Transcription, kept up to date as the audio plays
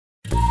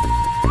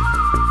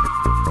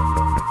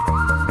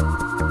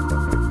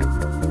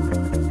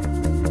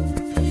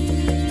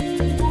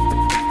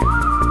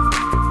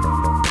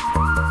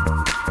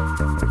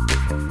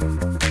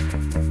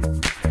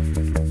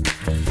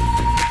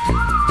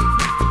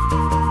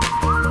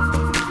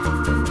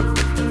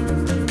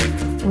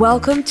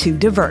Welcome to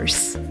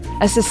Diverse,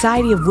 a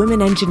Society of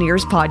Women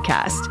Engineers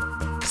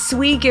podcast.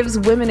 SWE gives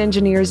women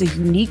engineers a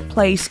unique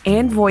place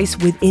and voice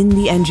within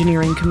the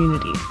engineering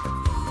community.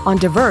 On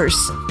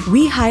Diverse,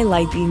 we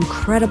highlight the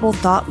incredible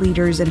thought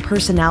leaders and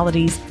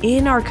personalities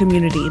in our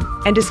community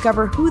and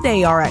discover who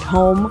they are at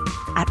home,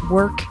 at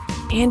work,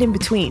 and in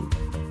between.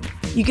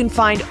 You can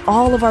find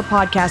all of our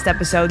podcast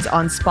episodes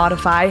on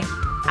Spotify,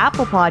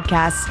 Apple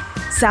Podcasts,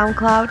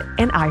 SoundCloud,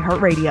 and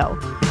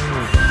iHeartRadio.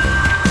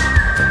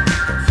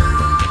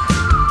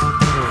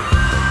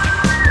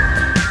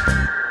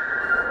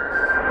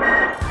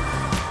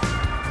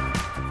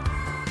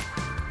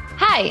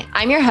 Hi,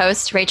 I'm your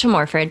host, Rachel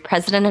Morford,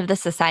 President of the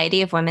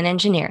Society of Women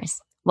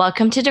Engineers.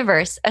 Welcome to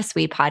Diverse, a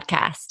SWE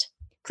podcast.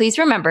 Please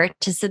remember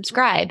to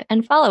subscribe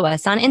and follow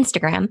us on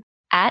Instagram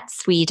at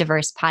SWE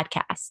Diverse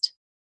Podcast.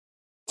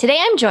 Today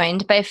I'm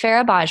joined by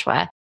Farah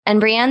Bajwa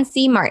and Brianne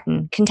C.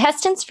 Martin,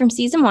 contestants from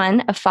Season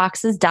 1 of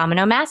Fox's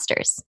Domino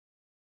Masters.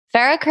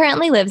 Farah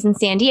currently lives in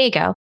San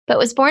Diego, but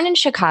was born in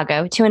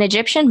Chicago to an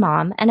Egyptian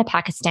mom and a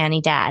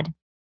Pakistani dad.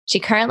 She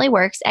currently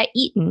works at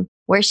Eaton,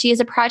 where she is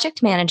a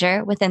project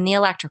manager within the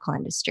electrical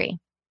industry.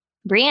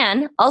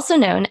 Brianne, also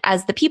known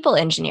as the People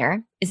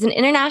Engineer, is an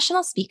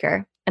international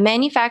speaker, a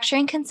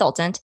manufacturing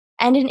consultant,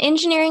 and an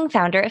engineering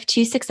founder of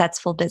 2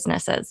 successful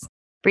businesses.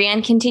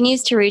 Brianne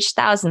continues to reach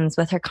thousands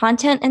with her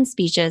content and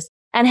speeches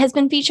and has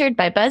been featured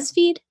by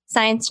BuzzFeed,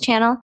 Science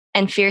Channel,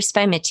 and Fierce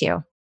by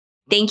Mitu.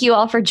 Thank you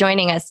all for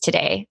joining us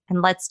today,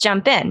 and let's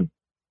jump in.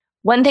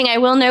 One thing I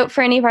will note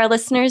for any of our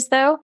listeners,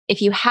 though,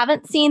 if you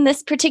haven't seen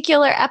this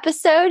particular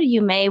episode, you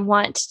may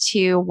want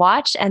to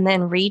watch and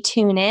then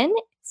retune in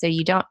so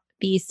you don't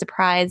be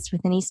surprised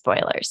with any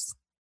spoilers.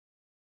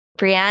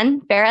 Brianne,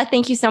 Farah,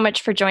 thank you so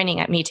much for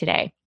joining me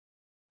today.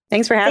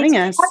 Thanks for having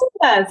us.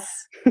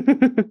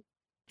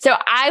 So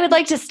I would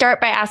like to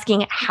start by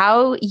asking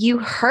how you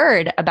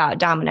heard about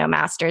Domino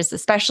Masters,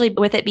 especially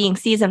with it being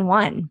Season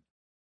 1.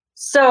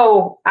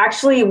 So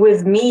actually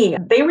with me,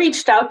 they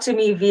reached out to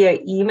me via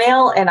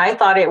email and I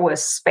thought it was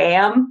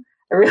spam.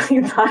 I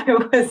really thought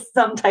it was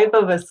some type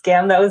of a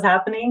scam that was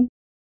happening.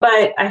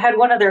 But I had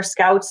one of their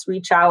scouts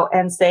reach out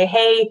and say,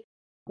 hey,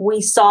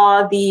 we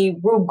saw the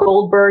Rube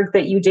Goldberg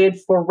that you did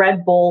for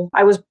Red Bull.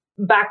 I was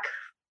back,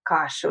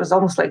 it was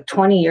almost like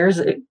 10 years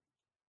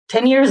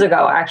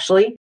ago,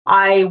 actually.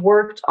 I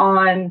worked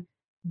on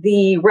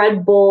the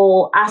Red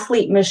Bull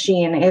athlete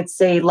machine.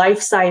 It's a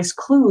life-size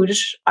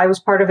kludge. I was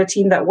part of a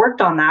team that worked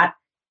on that.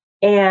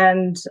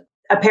 And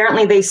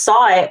apparently they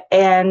saw it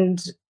and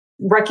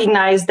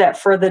recognized that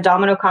for the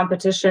domino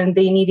competition,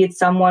 they needed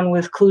someone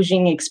with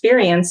kludging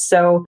experience.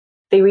 So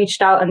they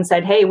reached out and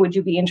said, hey, would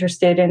you be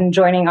interested in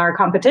joining our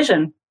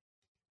competition?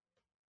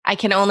 I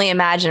can only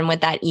imagine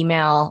what that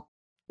email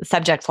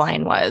subject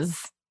line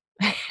was.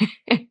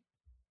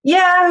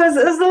 Yeah, it was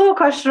a little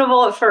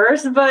questionable at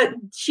first, but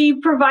she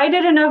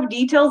provided enough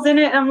details in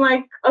it. And I'm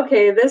like,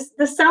 okay, this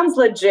sounds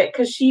legit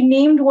because she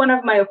named one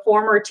of my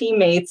former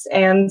teammates.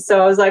 And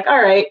so I was like,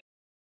 all right,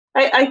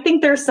 I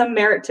think there's some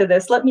merit to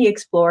this. Let me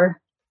explore.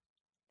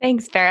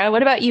 Thanks, Farah.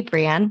 What about you,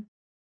 Brianne?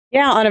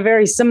 Yeah, on a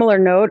very similar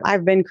note,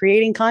 I've been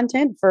creating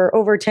content for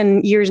over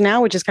 10 years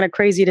now, which is kind of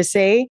crazy to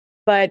say.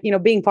 But,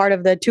 being part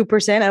of the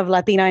 2% of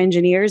Latina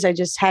engineers, I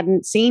just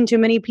hadn't seen too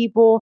many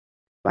people.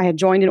 I had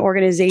joined an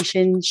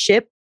organization,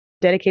 SHIP,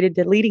 dedicated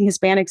to leading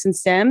Hispanics in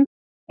STEM.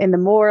 And the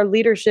more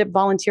leadership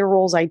volunteer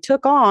roles I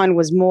took on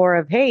was more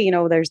of, hey,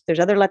 there's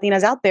other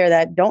Latinas out there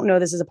that don't know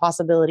this is a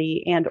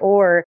possibility and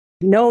or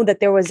know that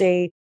there was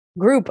a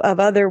group of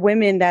other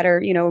women that are,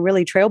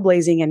 really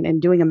trailblazing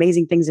and doing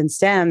amazing things in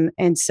STEM.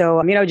 And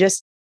so,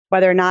 just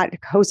whether or not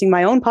hosting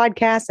my own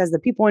podcast as the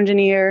People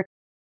Engineer,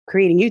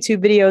 creating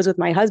YouTube videos with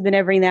my husband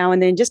every now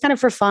and then, just kind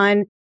of for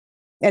fun.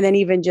 And then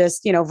even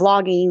just,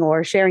 vlogging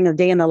or sharing a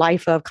day in the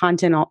life of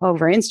content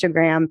over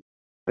Instagram.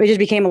 It just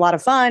became a lot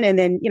of fun. And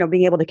then,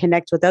 being able to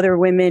connect with other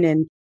women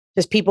and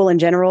just people in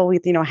general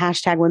with,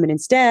 hashtag women in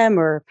STEM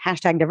or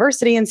hashtag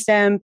diversity in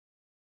STEM,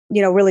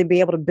 really be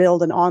able to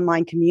build an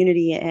online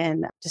community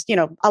and just,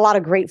 a lot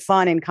of great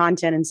fun and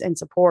content and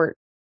support.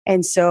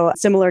 And so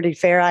similar to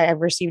Farah,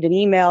 I've received an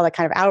email that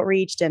kind of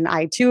outreached and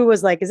I too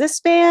was like, is this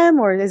spam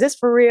or is this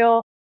for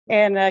real?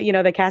 And,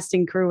 the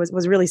casting crew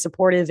was really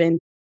supportive in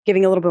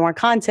giving a little bit more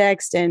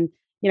context and,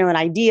 an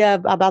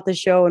idea about the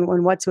show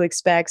and what to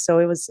expect. So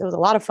it was a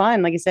lot of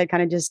fun. Like I said,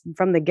 kind of just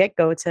from the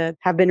get-go to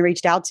have been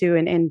reached out to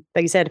and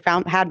like you said,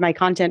 had my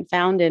content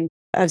found and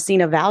I've seen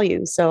a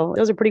value. So it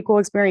was a pretty cool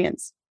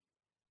experience.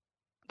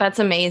 That's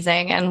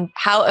amazing. And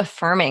how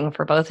affirming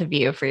for both of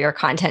you for your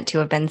content to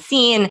have been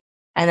seen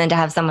and then to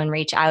have someone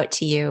reach out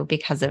to you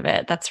because of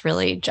it. That's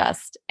really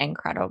just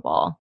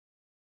incredible.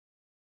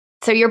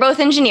 So you're both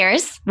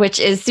engineers, which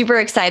is super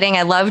exciting.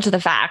 I loved the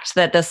fact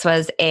that this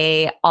was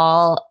a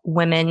all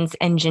women's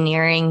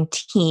engineering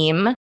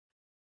team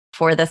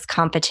for this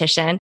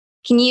competition.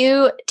 Can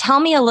you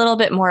tell me a little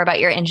bit more about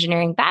your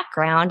engineering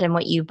background and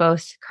what you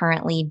both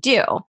currently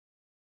do?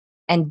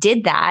 And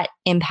did that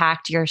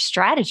impact your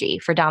strategy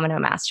for Domino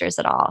Masters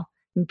at all?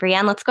 And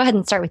Brianne, let's go ahead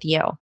and start with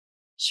you.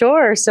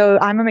 Sure. So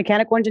I'm a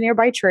mechanical engineer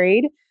by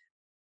trade.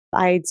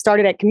 I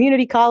started at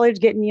community college,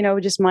 getting,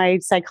 just my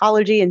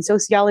psychology and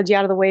sociology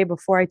out of the way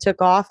before I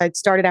took off. I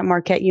started at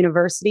Marquette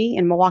University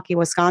in Milwaukee,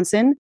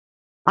 Wisconsin.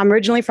 I'm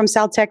originally from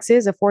South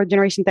Texas, a fourth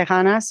generation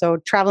Tejana. So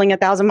traveling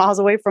 1,000 miles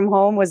away from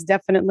home was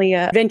definitely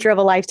a venture of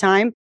a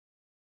lifetime.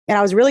 And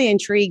I was really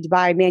intrigued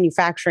by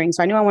manufacturing.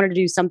 So I knew I wanted to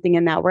do something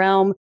in that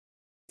realm.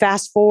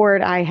 Fast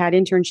forward, I had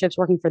internships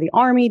working for the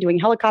Army, doing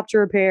helicopter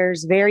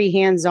repairs, very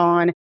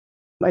hands-on,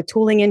 a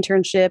tooling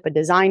internship, a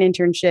design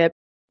internship.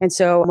 And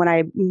so when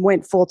I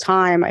went full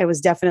time, it was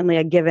definitely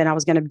a given. I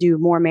was going to do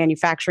more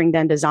manufacturing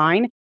than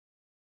design.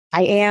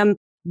 I am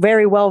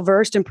very well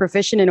versed and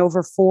proficient in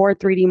over 4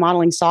 3D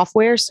modeling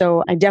software.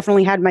 So I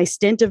definitely had my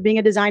stint of being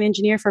a design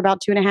engineer for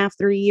about 2.5,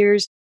 3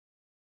 years,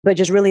 but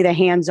just really the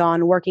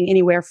hands-on working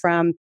anywhere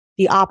from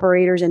the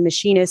operators and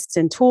machinists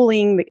and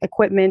tooling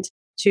equipment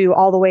to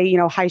all the way,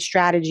 high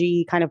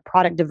strategy kind of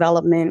product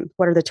development.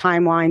 What are the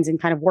timelines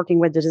and kind of working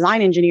with the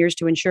design engineers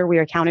to ensure we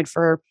are accounted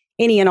for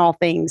any and all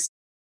things.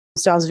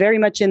 So I was very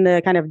much in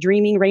the kind of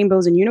dreaming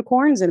rainbows and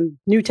unicorns and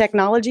new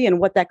technology and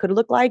what that could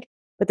look like,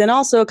 but then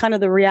also kind of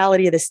the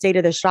reality of the state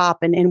of the shop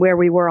and where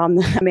we were on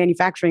the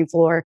manufacturing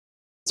floor.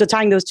 So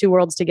tying those two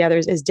worlds together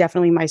is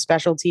definitely my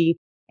specialty.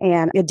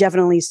 And it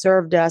definitely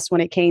served us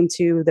when it came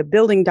to the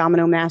building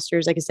Domino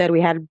Masters. Like I said,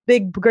 we had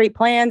big, great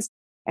plans.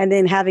 And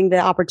then having the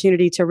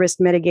opportunity to risk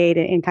mitigate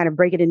and kind of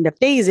break it into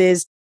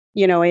phases,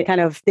 it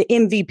kind of the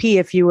MVP,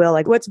 if you will,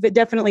 like what's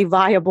definitely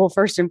viable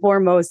first and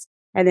foremost,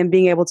 and then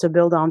being able to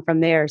build on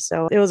from there.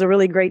 So it was a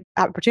really great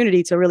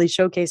opportunity to really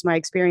showcase my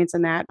experience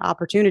in that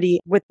opportunity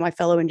with my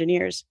fellow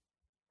engineers.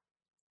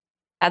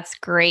 That's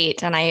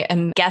great. And I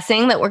am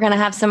guessing that we're going to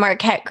have some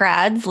Marquette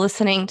grads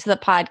listening to the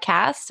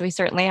podcast. We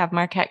certainly have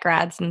Marquette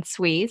grads in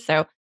SWE,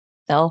 so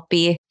they'll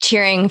be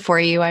cheering for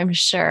you, I'm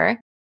sure.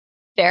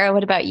 Farah,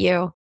 what about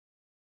you?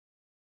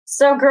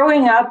 So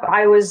growing up,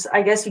 I was,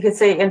 I guess you could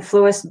say,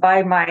 influenced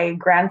by my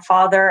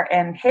grandfather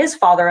and his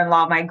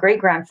father-in-law, my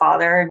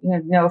great-grandfather.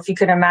 If you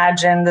could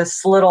imagine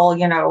this little,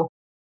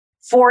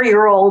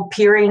 4-year-old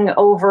peering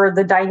over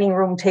the dining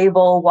room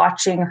table,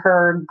 watching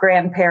her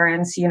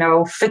grandparents,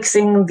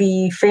 fixing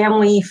the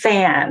family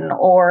fan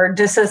or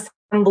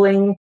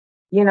disassembling,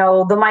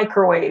 the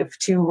microwave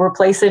to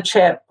replace a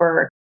chip.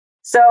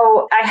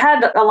 So I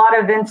had a lot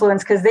of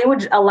influence because they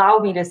would allow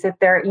me to sit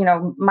there,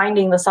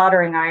 minding the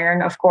soldering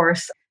iron, of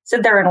course,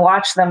 sit there and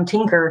watch them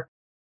tinker.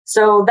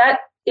 So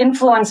that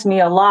influenced me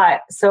a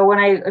lot. So when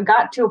I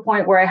got to a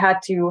point where I had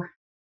to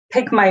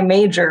pick my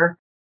major,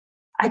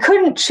 I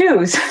couldn't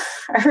choose.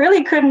 I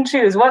really couldn't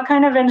choose what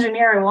kind of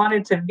engineer I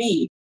wanted to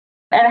be.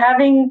 And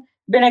having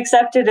been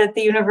accepted at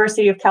the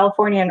University of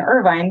California in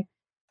Irvine,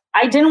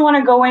 I didn't want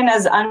to go in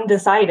as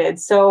undecided.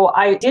 So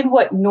I did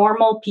what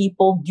normal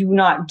people do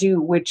not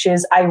do, which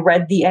is I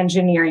read the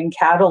engineering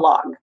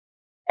catalog.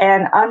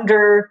 And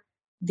under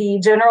the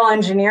general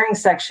engineering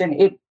section,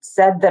 it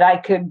said that I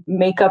could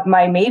make up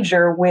my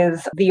major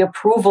with the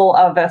approval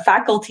of a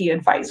faculty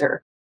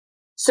advisor.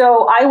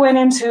 So I went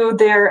into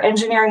their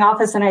engineering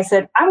office and I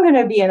said, I'm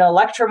going to be an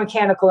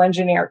electromechanical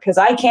engineer because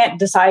I can't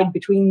decide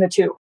between the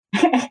two.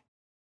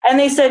 And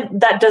they said,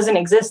 that doesn't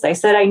exist. I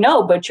said, I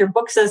know, but your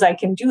book says I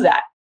can do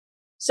that.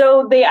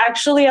 So they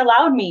actually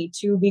allowed me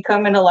to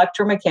become an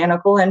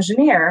electromechanical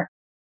engineer.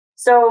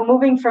 So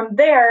moving from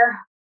there,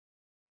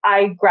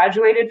 I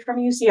graduated from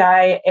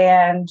UCI,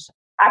 and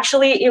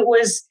actually it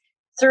was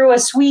through a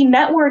SWE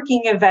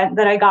networking event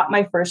that I got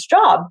my first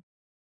job.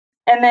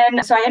 And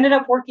then, so I ended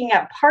up working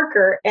at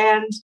Parker,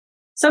 and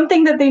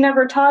something that they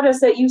never taught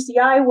us at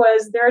UCI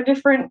was there are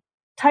different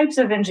types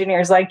of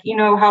engineers. Like,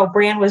 how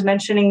Brianne was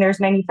mentioning there's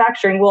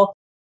manufacturing. Well,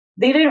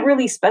 they didn't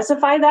really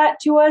specify that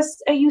to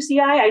us at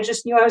UCI. I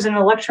just knew I was an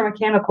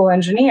electromechanical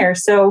engineer.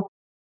 So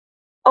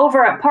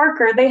over at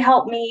Parker, they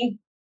helped me.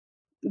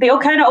 They all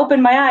kind of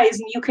opened my eyes.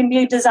 And you can be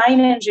a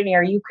design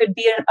engineer. You could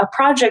be a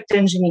project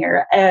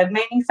engineer, a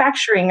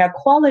manufacturing, a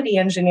quality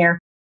engineer.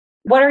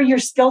 What are your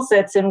skill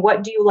sets and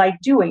what do you like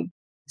doing?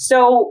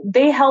 So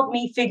they helped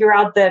me figure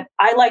out that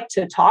I like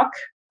to talk.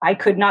 I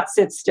could not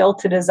sit still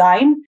to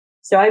design.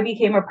 So I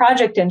became a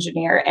project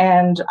engineer,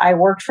 and I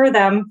worked for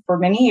them for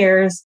many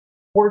years,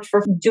 worked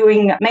for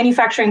doing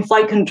manufacturing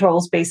flight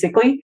controls,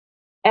 basically,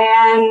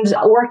 and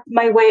worked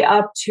my way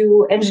up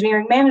to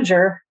engineering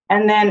manager.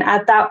 And then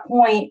at that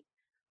point,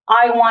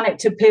 I wanted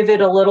to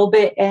pivot a little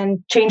bit and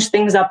change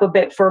things up a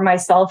bit for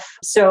myself.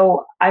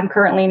 So I'm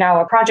currently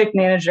now a project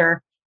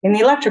manager in the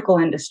electrical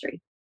industry.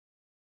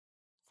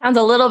 Sounds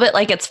a little bit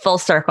like it's full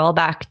circle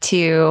back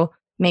to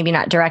maybe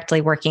not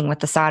directly working with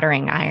the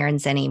soldering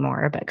irons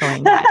anymore, but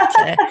going back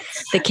to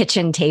the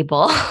kitchen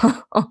table.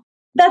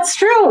 That's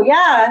true.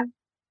 Yeah.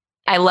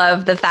 I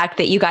love the fact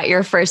that you got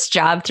your first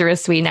job through a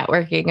SWE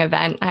networking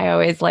event. I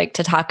always like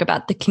to talk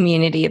about the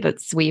community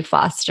that SWE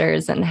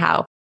fosters and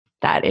how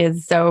that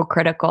is so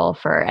critical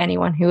for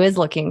anyone who is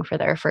looking for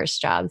their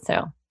first job.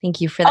 So thank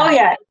you for that. Oh,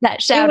 yeah.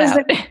 That shout out.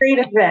 It was a great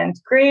event.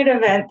 Great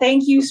event.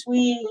 Thank you,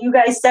 SWE. You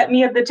guys set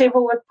me at the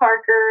table with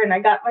Parker and I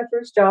got my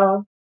first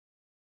job.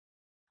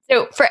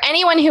 So for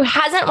anyone who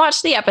hasn't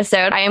watched the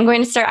episode, I am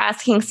going to start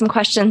asking some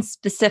questions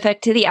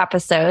specific to the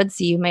episode.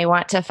 So you may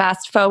want to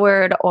fast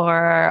forward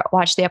or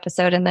watch the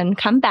episode and then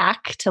come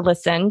back to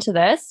listen to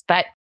this.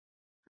 But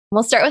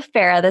we'll start with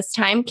Farah this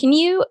time. Can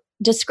you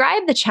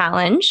describe the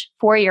challenge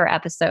for your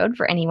episode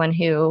for anyone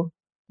who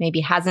maybe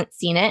hasn't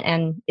seen it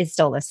and is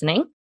still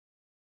listening?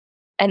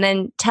 And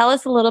then tell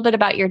us a little bit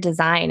about your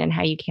design and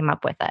how you came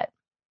up with it.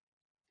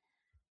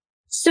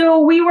 So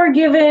we were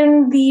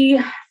given the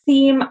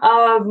theme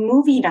of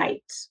movie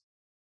night.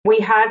 We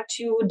had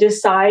to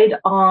decide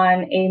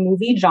on a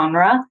movie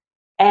genre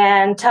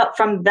and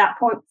from that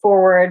point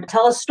forward,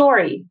 tell a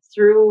story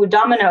through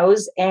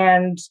dominoes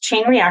and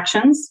chain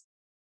reactions.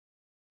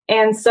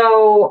 And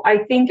so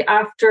I think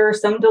after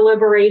some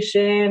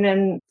deliberation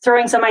and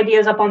throwing some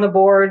ideas up on the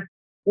board,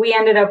 we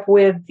ended up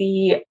with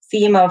the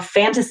theme of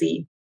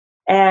fantasy.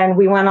 And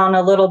we went on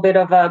a little bit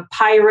of a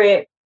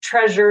pirate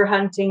treasure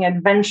hunting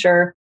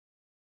adventure.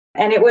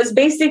 And it was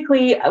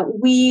basically,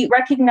 we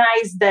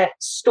recognized that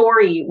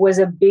story was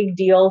a big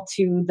deal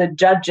to the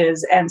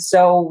judges. And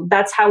so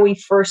that's how we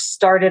first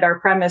started. Our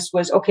premise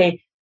was,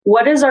 okay,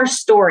 what is our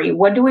story?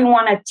 What do we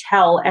want to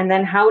tell? And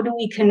then how do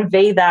we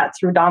convey that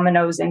through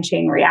dominoes and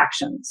chain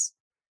reactions?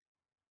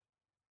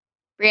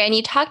 Brianne,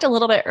 you talked a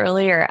little bit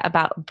earlier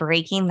about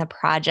breaking the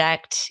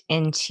project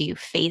into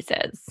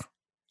phases.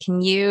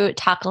 Can you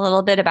talk a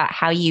little bit about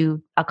how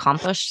you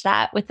accomplished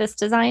that with this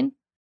design?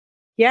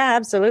 Yeah,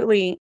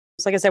 absolutely.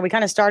 So like I said, we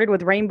kind of started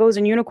with rainbows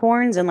and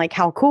unicorns and like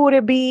how cool would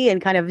it be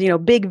and kind of,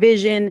 big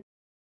vision.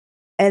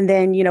 And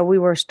then, we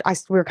were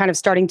kind of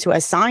starting to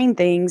assign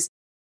things.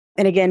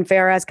 And again,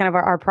 Farah, as kind of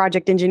our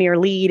project engineer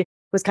lead,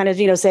 was kind of,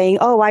 saying,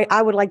 oh,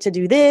 I would like to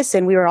do this.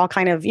 And we were all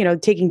kind of,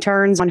 taking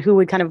turns on who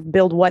would kind of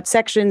build what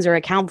sections or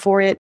account for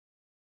it.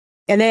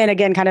 And then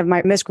again, kind of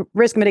my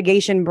risk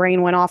mitigation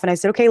brain went off and I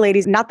said, okay,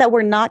 ladies, not that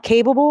we're not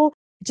capable,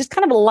 just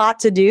kind of a lot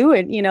to do.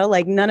 And,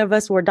 like none of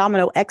us were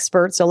domino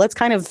experts. So let's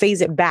kind of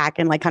phase it back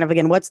and like kind of,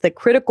 again, what's the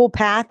critical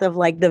path of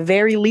like the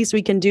very least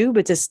we can do,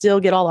 but to still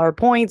get all our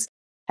points,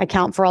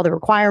 account for all the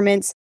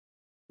requirements.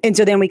 And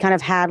so then we kind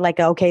of had like,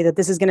 okay, that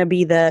this is going to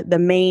be the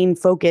main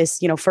focus,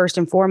 first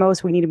and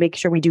foremost, we need to make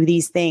sure we do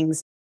these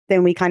things.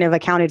 Then we kind of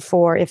accounted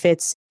for if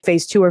it's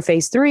phase 2 or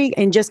phase 3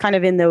 and just kind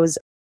of in those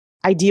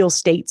ideal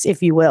states,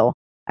 if you will.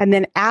 And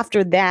then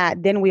after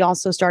that, then we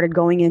also started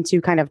going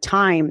into kind of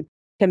time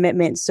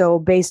commitment. So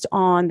based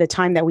on the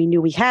time that we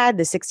knew we had,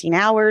 the 16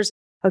 hours,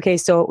 okay,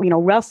 so,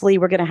 roughly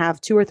we're going to have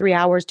 2 or 3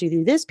 hours to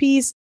do this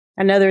piece,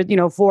 another,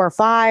 4 or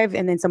 5,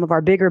 and then some of our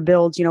bigger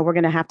builds, we're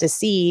going to have to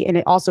see, and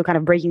it also kind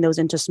of breaking those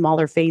into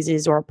smaller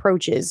phases or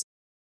approaches.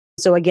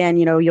 So again,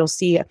 you'll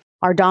see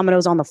our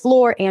dominoes on the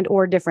floor and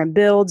or different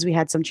builds. We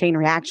had some chain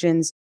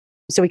reactions.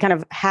 So we kind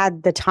of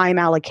had the time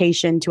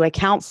allocation to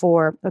account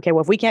for, okay,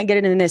 well, if we can't get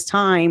it in this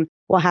time,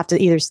 we'll have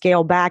to either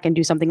scale back and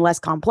do something less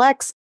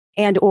complex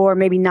and or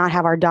maybe not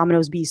have our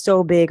dominoes be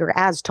so big or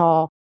as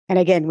tall. And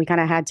again, we kind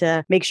of had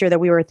to make sure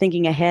that we were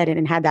thinking ahead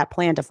and had that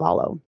plan to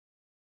follow.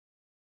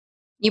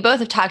 You both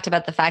have talked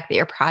about the fact that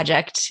you're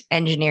project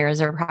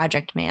engineers or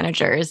project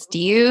managers. Do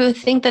you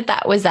think that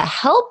that was a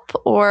help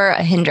or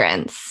a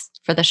hindrance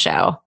for the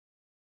show?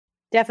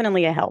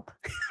 Definitely a help.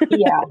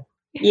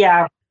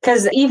 Yeah.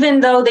 Because even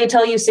though they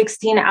tell you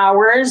 16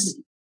 hours,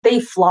 they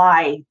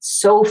fly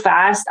so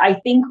fast. I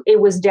think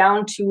it was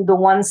down to the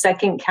 1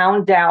 second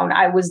countdown.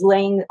 I was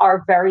laying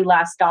our very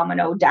last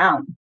domino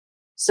down.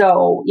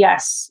 So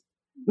yes,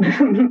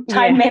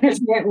 time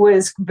management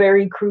was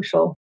very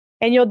crucial.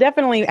 And you'll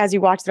definitely, as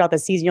you watch throughout the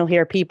season, you'll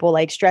hear people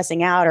like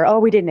stressing out or, oh,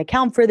 we didn't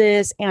account for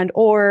this and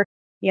or,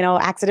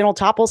 accidental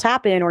topples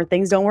happen or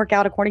things don't work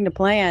out according to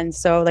plan.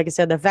 So like I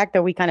said, the fact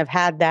that we kind of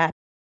had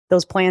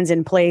those plans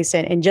in place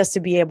and just to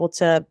be able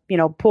to,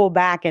 pull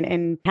back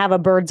and have a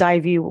bird's eye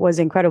view was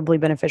incredibly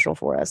beneficial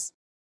for us.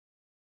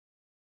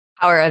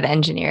 Power of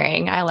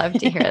engineering. I love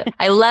to hear that.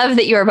 I love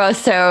that you are both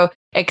so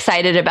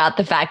excited about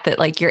the fact that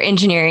like your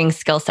engineering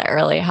skill set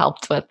really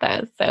helped with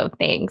this. So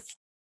thanks.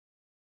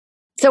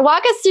 So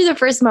walk us through the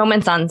first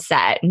moments on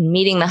set and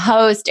meeting the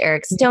host,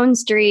 Eric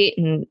Stonestreet,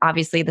 and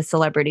obviously the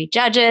celebrity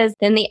judges,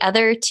 then the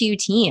other 2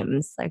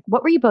 teams. Like,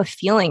 what were you both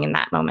feeling in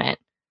that moment?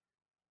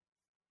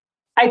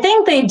 I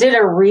think they did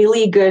a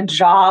really good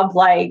job,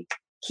 like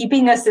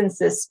keeping us in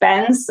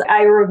suspense.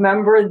 I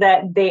remember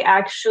that they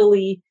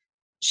actually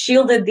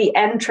shielded the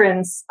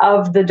entrance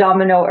of the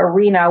domino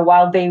arena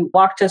while they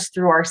walked us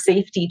through our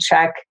safety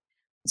check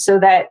so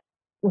that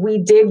we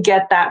did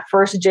get that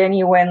first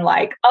genuine,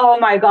 like, oh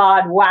my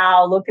God,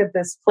 wow, look at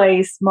this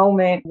place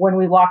moment when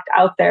we walked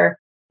out there.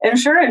 And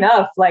sure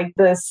enough, like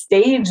the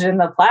stage and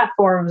the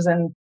platforms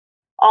and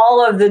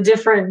all of the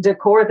different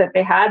decor that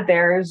they had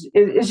there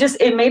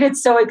it made it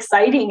so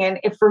exciting. And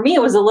for me,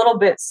 it was a little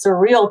bit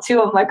surreal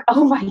too. I'm like,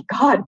 oh my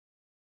God,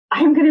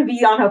 I'm going to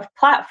be on a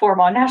platform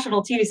on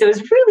national TV. So it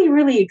was really,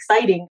 really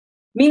exciting.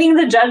 Meeting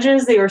the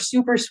judges, they were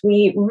super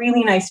sweet,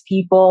 really nice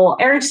people.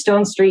 Eric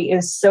Stonestreet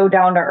is so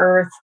down to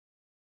earth.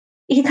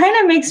 He kind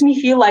of makes me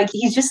feel like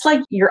he's just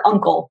like your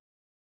uncle.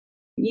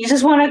 You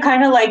just want to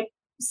kind of like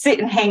sit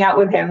and hang out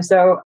with him.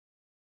 So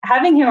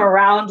having him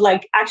around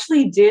like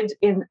actually did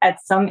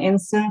at some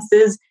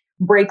instances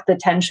break the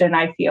tension,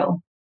 I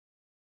feel.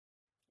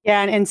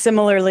 Yeah. And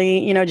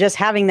similarly, just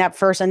having that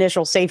first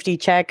initial safety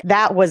check,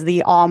 that was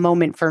the awe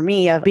moment for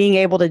me of being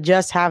able to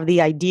just have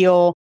the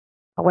ideal,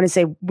 I want to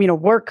say,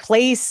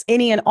 workplace,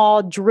 any and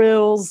all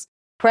drills,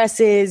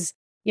 presses,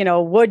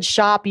 wood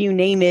shop, you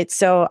name it.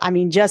 So, I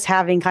mean, just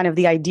having kind of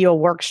the ideal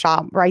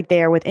workshop right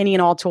there with any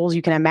and all tools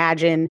you can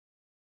imagine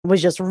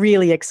was just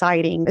really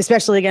exciting,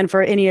 especially again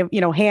for any of,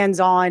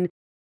 hands-on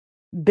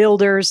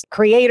builders,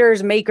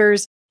 creators,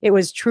 makers. It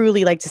was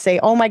truly like to say,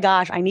 oh my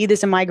gosh, I need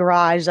this in my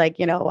garage. Like,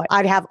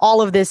 I'd have all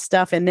of this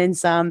stuff and then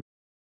some.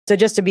 So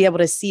just to be able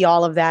to see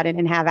all of that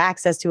and have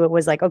access to it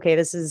was like, okay,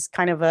 this is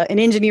kind of an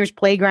engineer's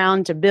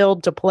playground to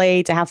build, to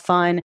play, to have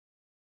fun.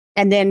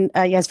 And then,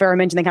 as Farah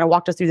mentioned, they kind of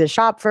walked us through the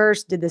shop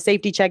first, did the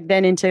safety check,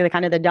 then into the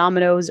kind of the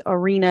Domino's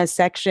arena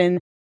section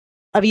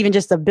of even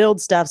just the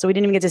build stuff. So we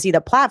didn't even get to see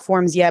the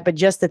platforms yet, but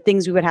just the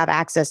things we would have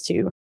access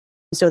to.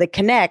 So the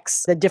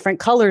connects, the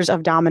different colors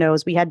of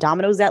dominoes. We had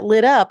dominoes that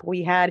lit up.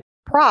 We had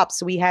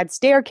props. We had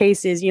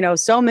staircases,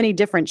 so many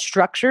different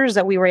structures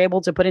that we were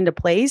able to put into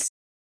place.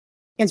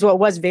 And so it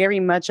was very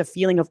much a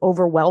feeling of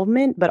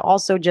overwhelmment, but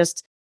also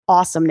just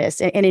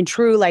awesomeness and in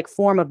true like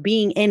form of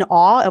being in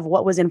awe of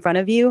what was in front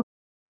of you.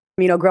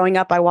 Growing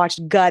up, I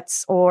watched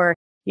Guts or,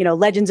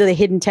 Legends of the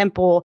Hidden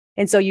Temple.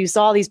 And so you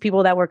saw these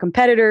people that were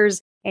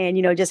competitors and,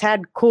 just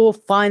had cool,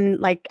 fun,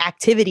 like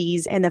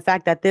activities. And the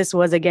fact that this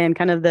was, again,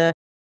 kind of the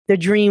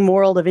dream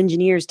world of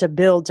engineers to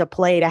build, to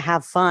play, to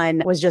have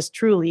fun was just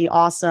truly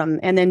awesome.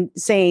 And then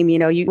same,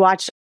 you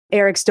watch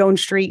Eric Stone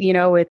Street,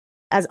 with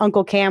as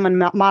Uncle Cam and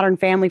Modern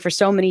Family for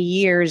so many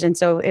years. And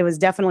so it was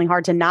definitely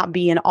hard to not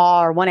be in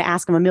awe or want to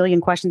ask him a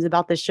million questions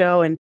about the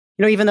show. And,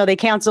 even though they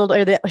canceled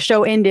or the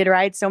show ended,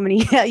 right, so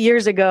many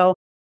years ago,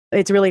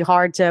 it's really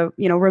hard to,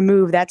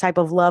 remove that type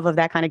of love of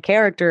that kind of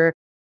character.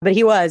 But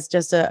he was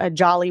just a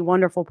jolly,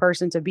 wonderful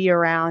person to be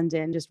around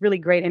and just really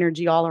great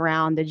energy all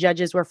around. The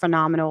judges were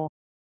phenomenal.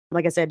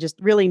 Like I said, just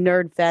really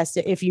nerd fest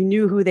if you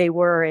knew who they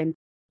were and,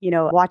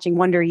 watching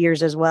Wonder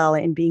Years as well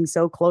and being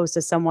so close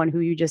to someone who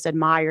you just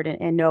admired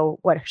and know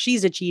what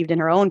she's achieved in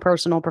her own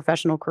personal,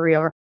 professional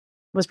career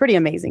was pretty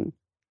amazing.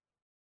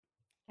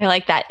 I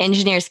like that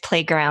engineer's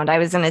playground. I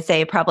was going to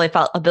say probably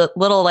felt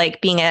little like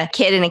being a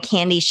kid in a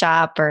candy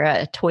shop or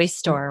a toy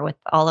store with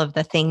all of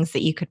the things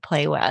that you could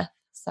play with.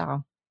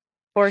 So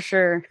for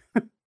sure.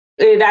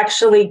 It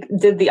actually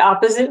did the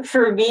opposite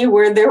for me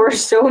where there were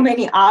so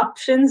many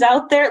options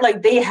out there.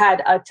 Like they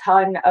had a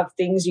ton of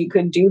things you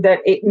could do that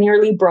it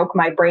nearly broke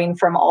my brain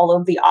from all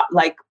of the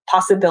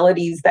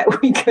possibilities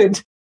that we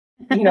could,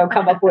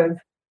 come up with.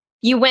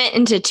 You went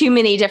into too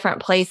many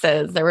different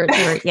places. There were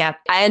yeah,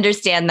 I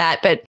understand that,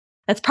 but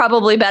that's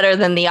probably better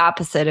than the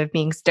opposite of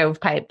being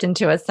stovepiped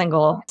into a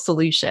single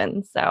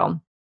solution. So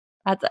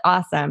that's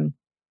awesome.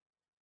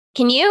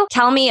 Can you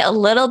tell me a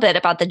little bit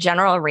about the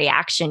general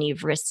reaction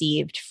you've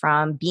received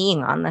from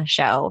being on the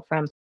show,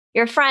 from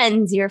your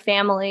friends, your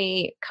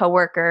family,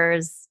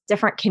 coworkers,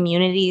 different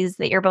communities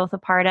that you're both a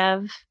part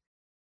of?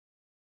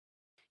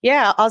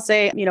 Yeah, I'll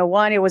say,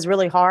 one, it was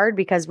really hard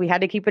because we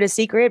had to keep it a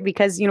secret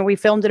because, we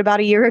filmed it about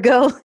a year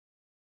ago.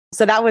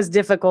 So that was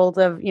difficult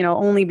of,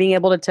 only being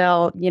able to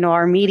tell,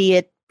 our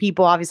immediate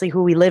people, obviously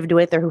who we lived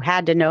with or who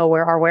had to know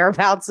where our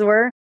whereabouts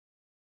were.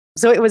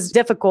 So it was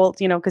difficult,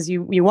 because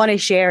you want to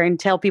share and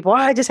tell people,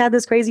 I just had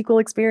this crazy cool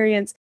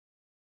experience,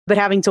 but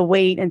having to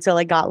wait until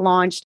it got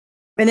launched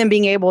and then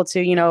being able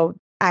to,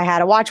 I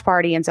had a watch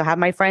party and so have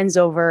my friends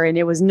over and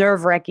it was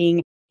nerve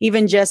wracking,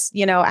 even just,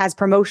 as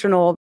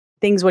promotional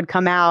things would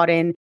come out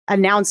and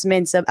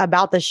announcements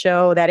about the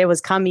show that it was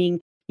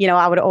coming.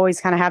 I would always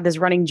kind of have this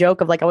running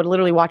joke of like, I would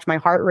literally watch my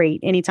heart rate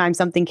anytime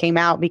something came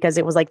out because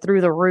it was like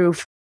through the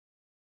roof,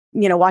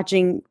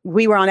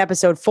 we were on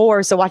episode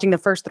 4. So watching the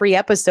first 3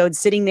 episodes,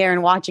 sitting there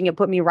and watching it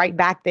put me right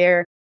back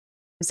there.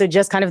 So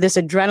just kind of this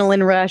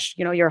adrenaline rush,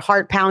 your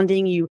heart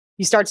pounding, you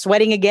start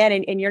sweating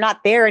again and you're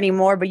not there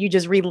anymore, but you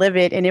just relive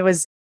it. And it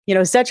was,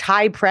 such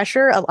high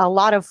pressure, a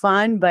lot of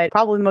fun, but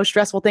probably the most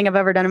stressful thing I've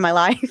ever done in my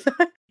life.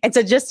 And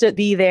so just to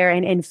be there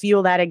and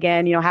feel that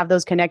again, have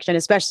those connections,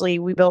 especially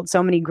we built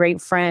so many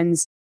great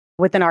friends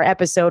within our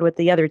episode with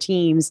the other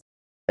teams.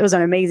 It was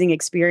an amazing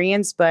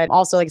experience, but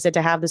also, like I said,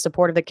 to have the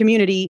support of the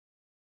community,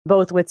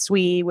 both with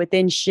SWE,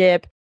 within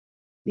SHIP,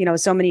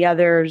 so many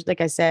others, like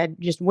I said,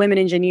 just women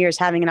engineers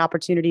having an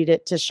opportunity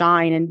to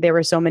shine. And there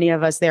were so many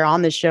of us there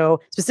on the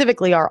show,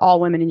 specifically our all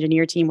women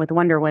engineer team with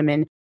Wonder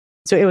Women.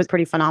 So it was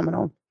pretty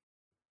phenomenal.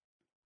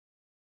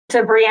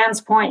 To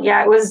Brianne's point,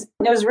 yeah, it was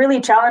really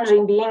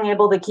challenging being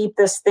able to keep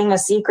this thing a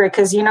secret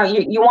because, you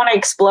want to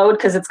explode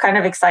because it's kind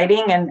of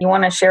exciting and you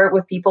want to share it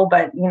with people.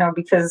 But,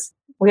 because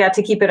we had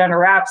to keep it under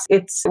wraps,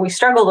 we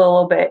struggled a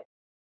little bit.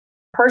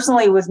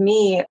 Personally, with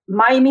me,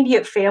 my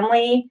immediate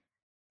family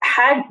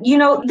had,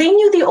 they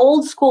knew the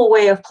old school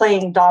way of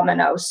playing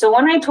dominoes. So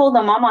when I told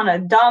them I'm on a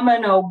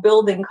domino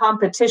building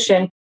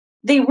competition,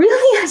 they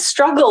really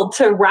struggled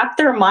to wrap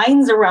their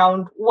minds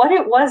around what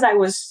it was I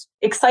was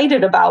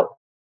excited about.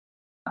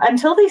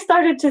 until they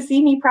started to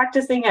see me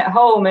practicing at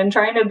home and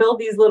trying to build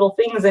these little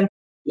things. And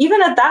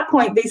even at that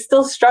point, they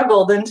still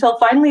struggled until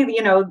finally,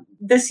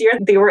 this year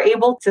they were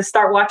able to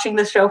start watching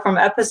the show from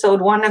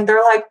episode 1. And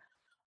they're like,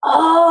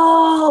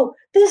 oh,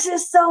 this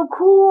is so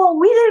cool.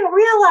 We didn't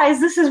realize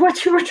this is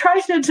what you were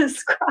trying to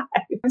describe.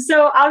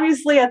 So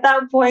obviously at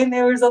that point,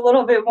 there was a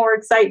little bit more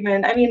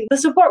excitement. I mean, the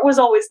support was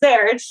always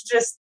there. It's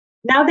just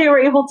now they were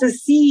able to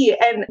see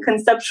and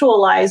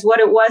conceptualize what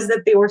it was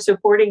that they were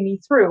supporting me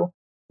through.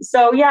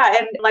 So yeah,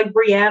 and like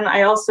Brianne,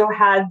 I also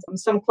had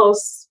some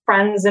close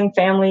friends and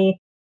family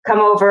come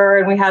over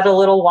and we had a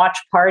little watch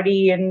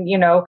party. And,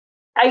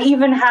 I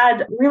even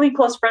had really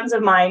close friends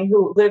of mine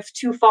who lived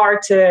too far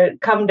to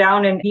come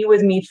down and be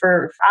with me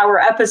for our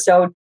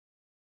episode.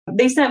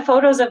 They sent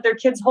photos of their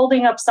kids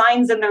holding up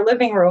signs in their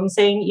living room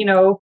saying,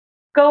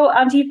 go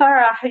Auntie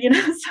Farah,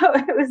 so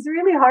it was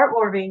really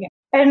heartwarming.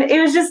 And it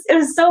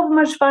was so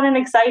much fun and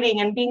exciting,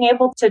 and being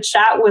able to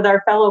chat with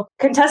our fellow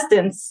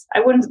contestants. I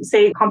wouldn't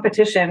say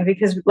competition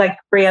because like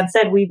Brianne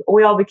said, we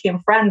all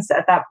became friends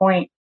at that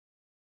point.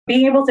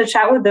 Being able to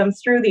chat with them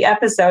through the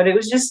episode, it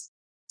was just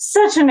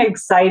such an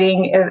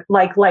exciting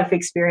life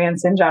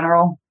experience in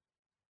general.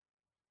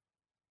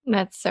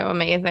 That's so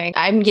amazing.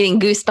 I'm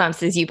getting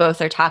goosebumps as you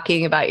both are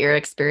talking about your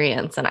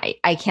experience. And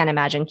I can't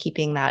imagine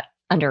keeping that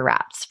under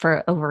wraps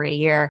for over a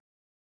year.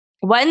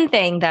 One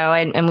thing though,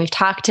 and we've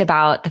talked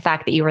about the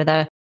fact that you were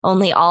the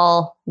only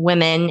all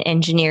women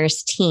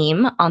engineers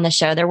team on the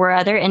show. There were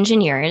other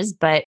engineers,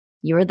 but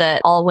you were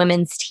the all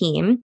women's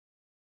team.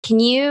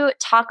 Can you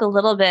talk a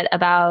little bit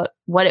about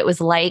what it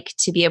was like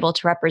to be able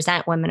to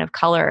represent women of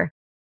color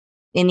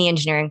in the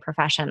engineering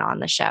profession on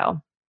the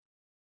show?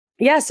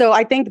 Yeah, so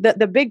I think that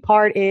the big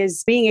part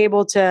is being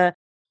able to,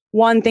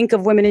 one, think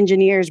of women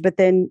engineers, but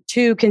then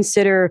two,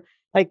 consider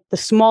like the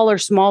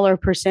smaller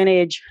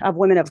percentage of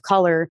women of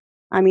color.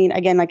 I mean,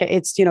 again, like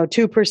it's,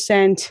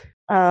 2%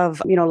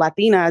 of,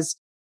 Latinas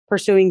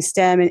pursuing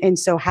STEM. And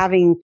so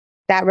having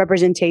that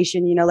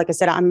representation, like I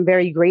said, I'm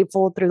very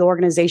grateful through the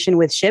organization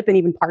with SHIP and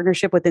even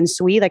partnership within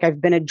SWE. Like I've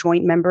been a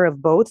joint member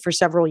of both for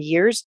several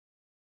years.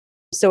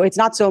 So it's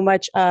not so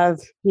much of,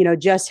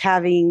 just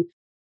having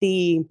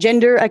the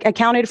gender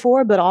accounted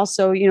for, but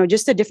also,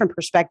 just the different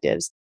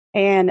perspectives.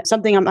 And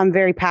something I'm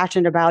very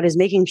passionate about is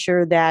making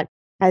sure that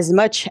as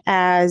much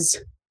as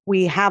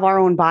we have our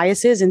own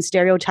biases and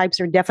stereotypes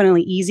are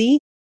definitely easy,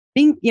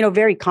 being,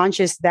 very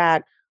conscious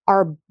that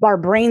our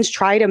brains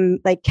try to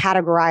like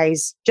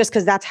categorize just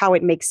because that's how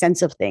it makes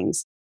sense of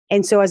things.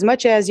 And so as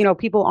much as,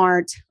 people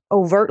aren't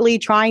overtly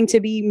trying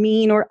to be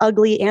mean or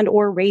ugly and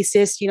or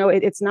racist,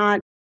 it's not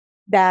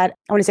that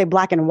I want to say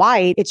black and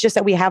white. It's just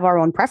that we have our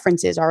own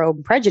preferences, our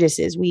own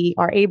prejudices. We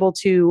are able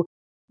to,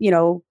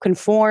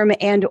 conform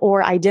and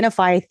or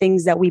identify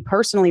things that we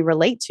personally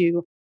relate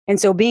to. And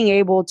so being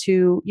able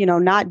to,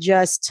 not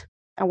just,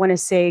 I want to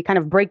say, kind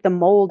of break the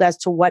mold as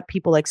to what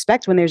people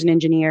expect when there's an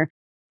engineer,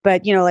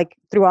 but, like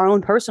through our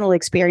own personal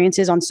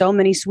experiences on so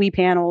many SWE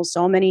panels,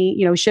 so many,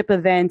 SHIP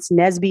events,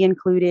 NESB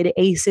included,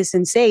 ACES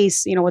and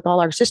SACE, with all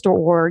our sister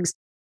orgs,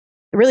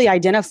 really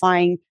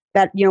identifying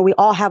that, we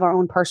all have our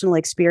own personal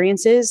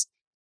experiences.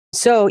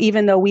 So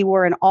even though we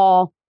were an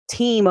all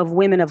team of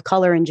women of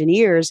color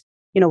engineers,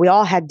 we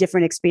all had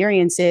different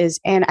experiences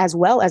and as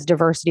well as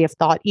diversity of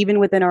thought, even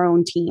within our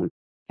own team.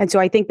 And so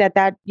I think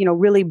that,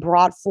 really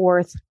brought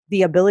forth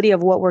the ability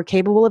of what we're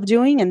capable of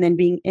doing, and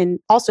then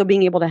also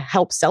being able to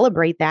help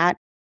celebrate that,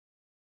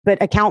 but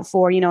account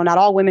for, not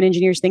all women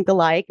engineers think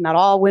alike. Not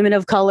all women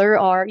of color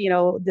are,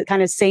 the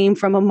kind of same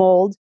from a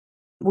mold.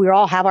 We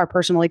all have our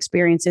personal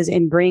experiences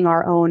and bring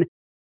our own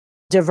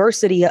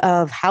diversity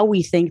of how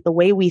we think, the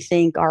way we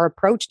think, our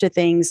approach to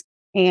things,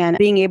 and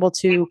being able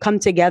to come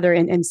together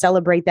and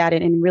celebrate that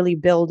and really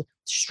build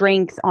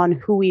strength on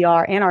who we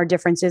are and our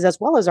differences as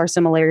well as our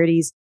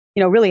similarities,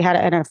 really had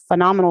a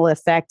phenomenal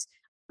effect.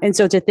 And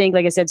so to think,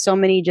 like I said, so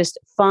many just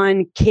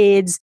fun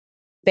kids,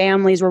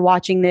 families were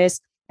watching this,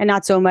 and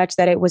not so much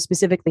that it was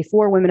specifically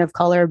for women of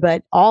color,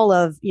 but all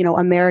of,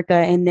 America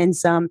and then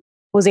some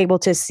was able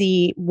to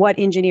see what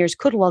engineers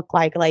could look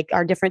like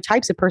our different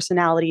types of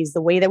personalities,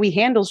 the way that we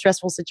handle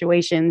stressful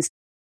situations.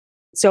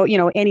 So,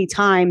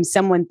 anytime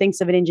someone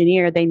thinks of an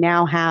engineer, they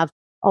now have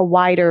a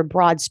wider,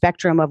 broad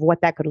spectrum of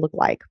what that could look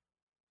like.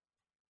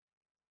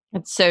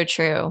 It's so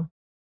true.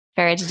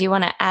 Farah, did you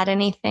want to add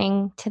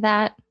anything to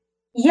that?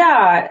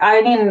 Yeah,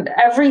 I mean,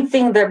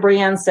 everything that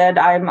Brianne said,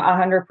 I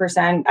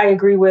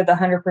agree with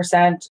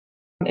 100%.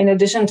 In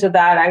addition to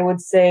that, I would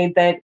say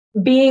that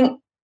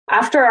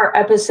after our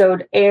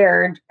episode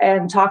aired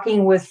and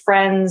talking with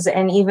friends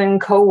and even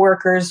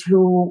coworkers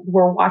who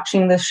were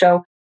watching the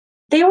show,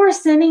 they were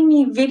sending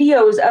me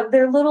videos of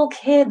their little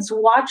kids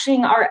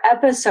watching our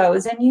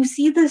episodes. And you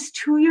see this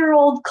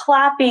 2-year-old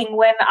clapping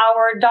when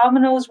our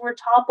dominoes were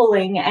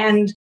toppling,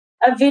 and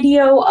a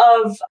video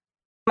of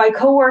my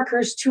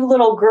coworkers, 2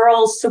 little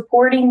girls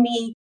supporting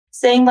me,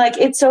 saying like,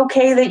 it's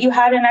okay that you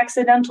had an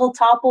accidental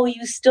topple,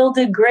 you still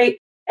did great.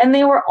 And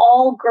they were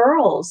all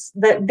girls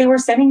that they were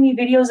sending me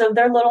videos of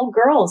their little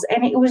girls.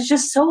 And it was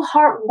just so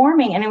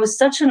heartwarming. And it was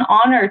such an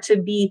honor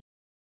to be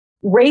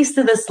raised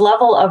to this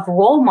level of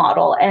role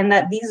model, and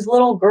that these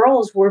little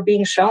girls were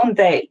being shown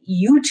that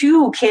you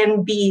too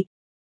can be,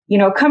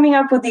 coming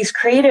up with these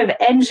creative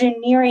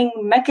engineering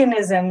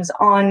mechanisms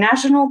on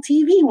national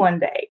TV one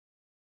day.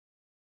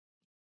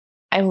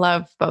 I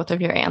love both of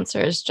your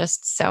answers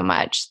just so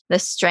much. The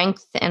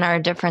strength in our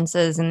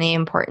differences and the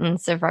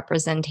importance of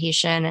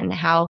representation and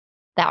how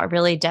that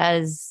really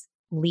does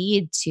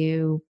lead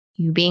to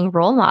you being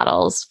role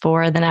models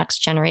for the next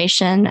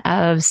generation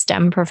of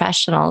STEM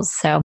professionals.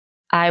 So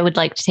I would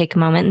like to take a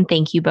moment and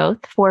thank you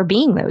both for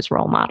being those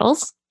role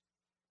models.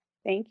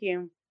 Thank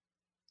you.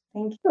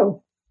 Thank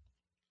you.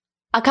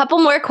 A couple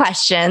more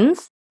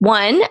questions.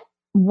 One,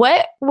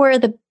 what were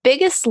the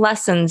biggest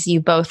lessons you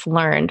both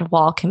learned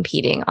while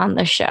competing on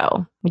the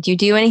show? Would you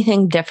do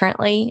anything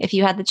differently if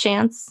you had the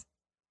chance?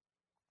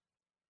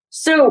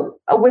 So,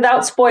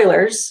 without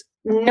spoilers,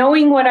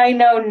 knowing what I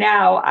know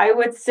now, I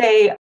would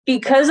say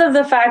because of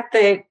the fact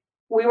that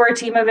we were a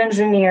team of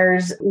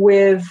engineers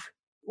with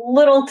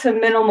little to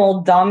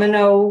minimal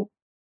domino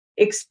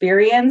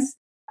experience,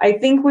 I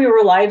think we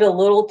relied a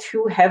little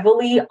too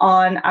heavily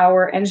on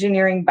our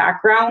engineering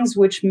backgrounds,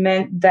 which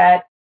meant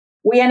that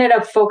we ended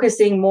up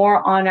focusing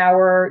more on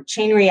our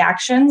chain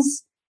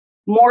reactions,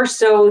 more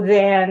so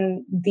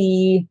than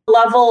the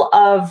level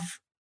of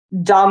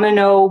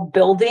domino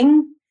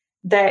building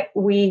that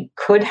we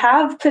could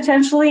have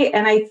potentially.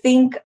 And I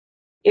think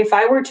if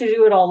I were to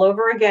do it all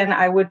over again,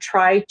 I would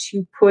try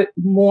to put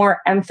more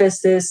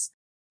emphasis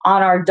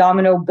on our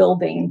domino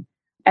building.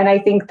 And I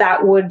think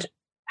that would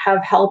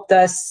have helped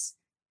us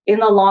in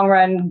the long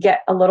run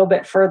get a little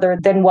bit further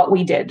than what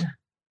we did.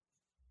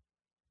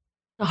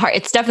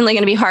 It's definitely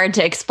going to be hard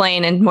to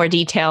explain in more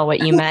detail what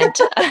you meant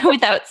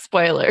without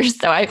spoilers.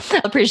 So I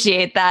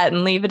appreciate that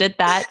and leave it at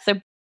that. So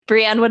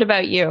Brianne, what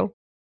about you?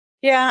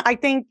 Yeah, I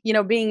think,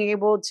 being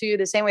able to,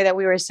 the same way that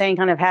we were saying,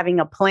 kind of having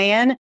a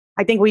plan,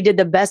 I think we did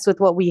the best with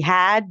what we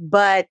had,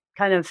 but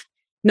kind of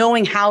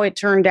knowing how it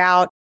turned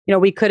out,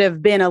 we could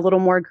have been a little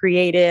more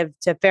creative.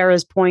 To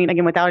Farah's point,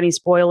 again, without any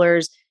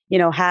spoilers,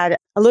 had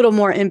a little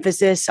more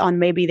emphasis on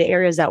maybe the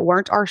areas that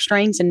weren't our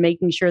strengths and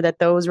making sure that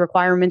those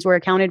requirements were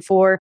accounted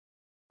for.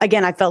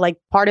 Again, I felt like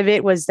part of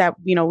it was that,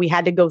 we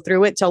had to go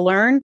through it to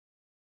learn.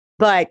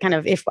 But kind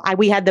of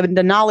we had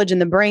the knowledge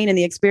and the brain and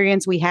the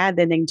experience we had,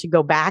 then to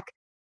go back,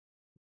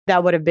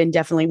 that would have been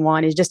definitely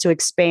one, is just to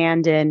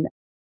expand. And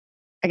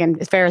again,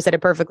 Farah said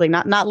it perfectly,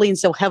 not lean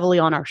so heavily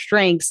on our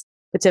strengths,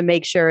 but to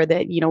make sure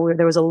that,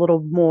 there was a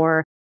little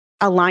more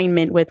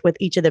alignment with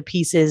each of the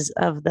pieces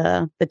of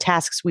the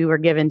tasks we were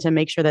given to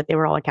make sure that they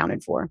were all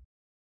accounted for.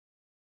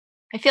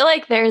 I feel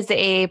like there's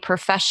a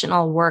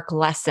professional work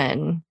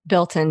lesson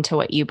built into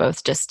what you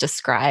both just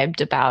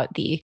described about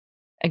the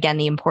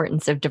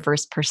importance of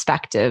diverse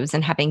perspectives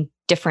and having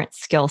different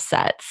skill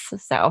sets.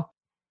 So,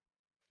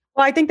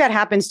 well, I think that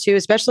happens too,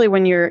 especially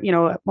when you're,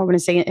 I'm going to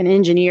say an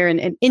engineer, and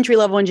an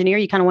entry-level engineer,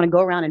 you kind of want to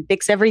go around and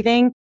fix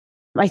everything.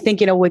 I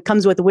think, what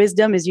comes with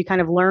wisdom is you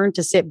kind of learn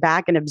to sit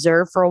back and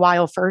observe for a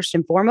while first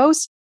and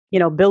foremost,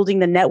 building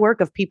the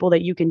network of people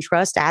that you can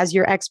trust as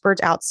your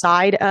experts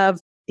outside of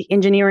the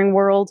engineering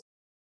world.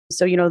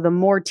 So, the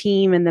more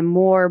team and the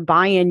more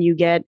buy-in you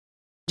get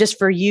just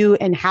for you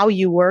and how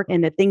you work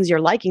and the things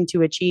you're liking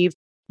to achieve,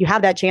 you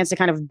have that chance to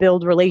kind of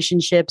build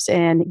relationships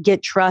and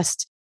get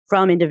trust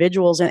from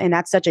individuals. And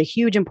that's such a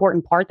huge,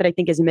 important part that I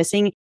think is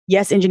missing.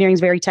 Yes, engineering is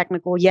very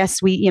technical.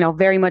 Yes, we,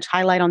 very much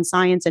highlight on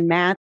science and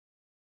math,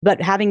 but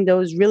having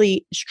those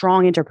really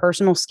strong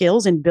interpersonal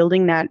skills and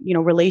building that,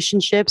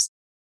 relationships,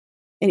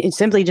 and it's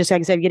simply just,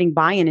 like I said, getting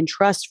buy-in and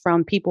trust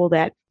from people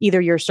that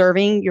either you're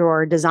serving,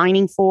 you're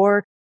designing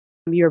for,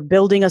 you're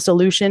building a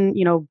solution,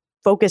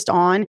 focused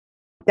on.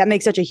 That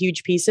makes such a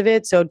huge piece of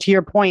it. So to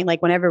your point,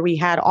 like whenever we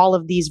had all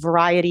of these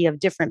variety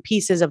of different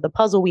pieces of the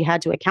puzzle we had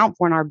to account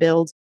for in our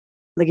builds,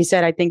 like you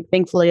said, I think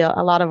thankfully a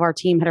lot of our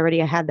team had already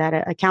had that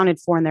accounted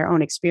for in their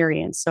own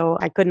experience. So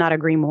I could not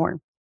agree more.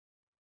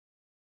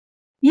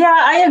 Yeah,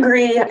 I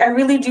agree. I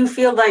really do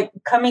feel like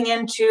coming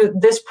into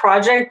this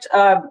project,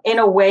 in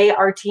a way,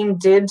 our team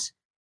did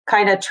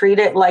kind of treat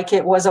it like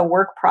it was a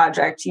work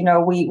project.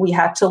 We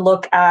had to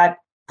look at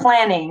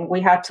planning.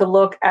 We had to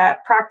look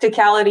at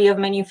practicality of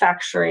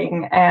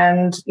manufacturing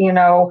and,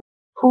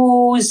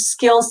 whose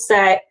skill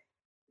set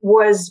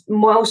was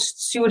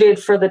most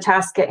suited for the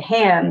task at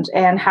hand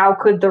and how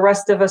could the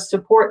rest of us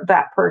support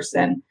that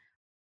person.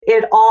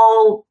 It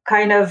all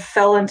kind of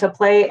fell into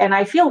play. And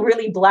I feel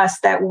really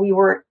blessed that we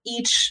were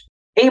each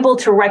able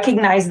to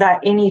recognize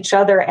that in each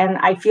other. And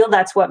I feel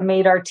that's what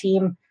made our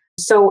team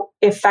so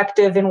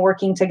effective in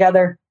working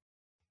together.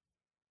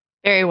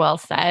 Very well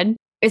said.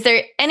 Is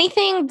there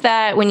anything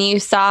that when you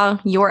saw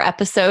your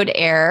episode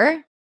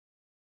air,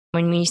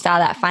 when you saw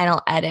that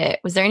final edit,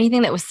 was there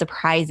anything that was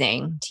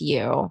surprising to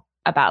you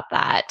about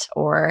that?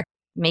 Or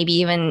maybe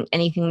even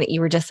anything that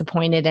you were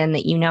disappointed in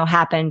that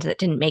happened that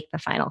didn't make the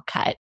final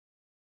cut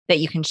that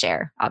you can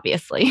share,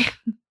 obviously?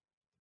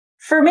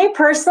 For me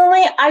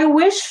personally, I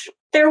wish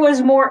there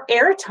was more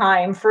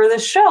airtime for the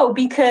show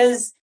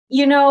because,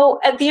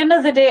 At the end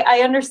of the day, I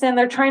understand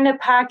they're trying to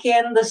pack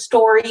in the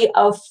story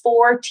of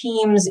 4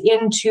 teams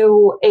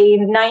into a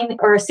 9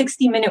 or a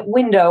 60-minute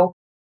window.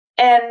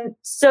 And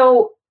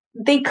so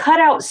they cut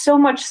out so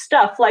much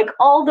stuff, like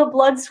all the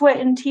blood, sweat,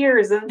 and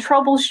tears and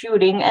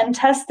troubleshooting and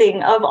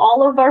testing of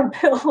all of our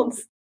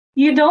builds.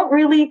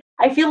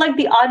 I feel like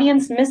the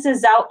audience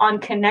misses out on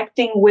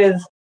connecting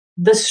with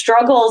the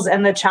struggles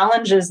and the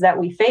challenges that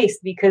we faced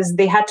because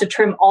they had to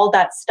trim all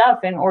that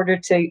stuff in order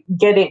to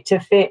get it to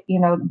fit,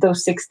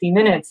 those 60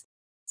 minutes.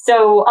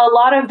 So a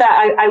lot of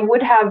that, I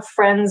would have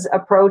friends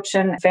approach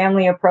and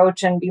family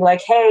approach and be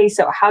like, hey,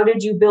 so how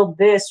did you build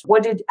this?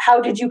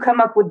 How did you come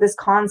up with this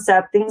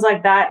concept? Things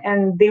like that.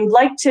 And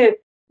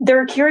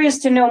they're curious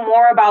to know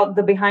more about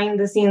the behind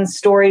the scenes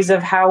stories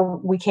of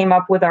how we came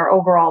up with our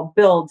overall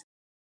build.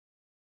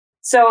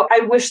 So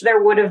I wish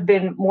there would have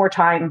been more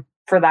time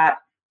for that.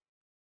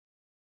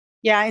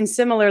 Yeah. And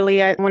similarly,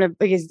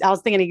 because I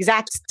was thinking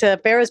exact to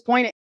Farah's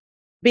point,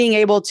 being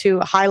able to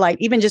highlight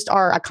even just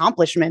our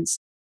accomplishments.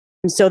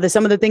 So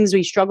some of the things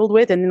we struggled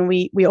with, and then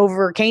we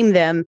overcame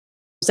them.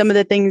 Some of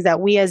the things that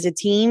we as a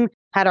team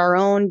had our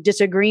own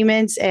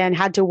disagreements and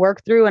had to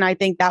work through. And I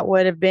think that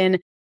would have been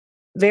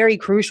very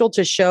crucial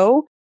to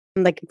show.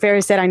 Like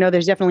Farah said, I know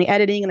there's definitely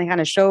editing and they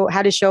kind of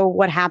how to show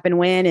what happened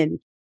when. And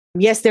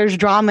yes, there's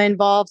drama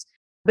involved,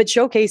 but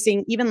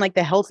showcasing even like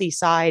the healthy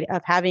side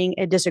of having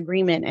a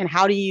disagreement and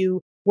how do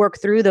you work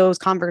through those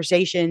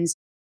conversations,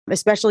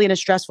 especially in a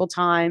stressful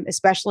time,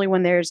 especially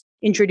when there's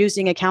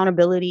introducing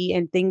accountability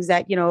and things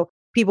that,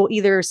 people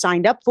either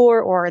signed up for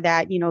or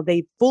that,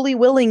 they fully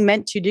willing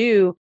meant to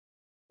do.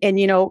 And,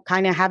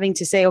 kind of having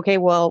to say, okay,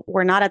 well,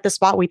 we're not at the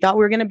spot we thought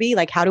we were going to be.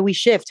 Like, how do we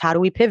shift? How do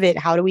we pivot?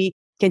 How do we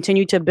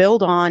continue to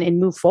build on and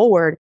move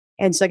forward?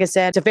 And so, like I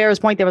said, to Farah's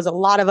point, there was a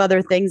lot of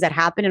other things that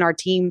happened and our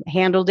team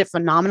handled it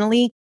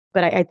phenomenally.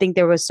 But I think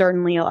there was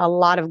certainly a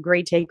lot of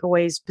great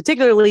takeaways,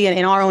 particularly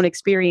in our own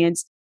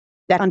experience,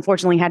 that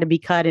unfortunately had to be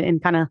cut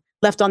and kind of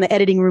left on the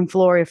editing room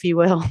floor, if you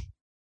will.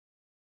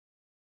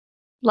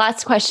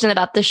 Last question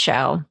about the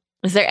show.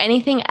 Is there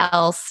anything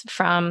else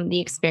from the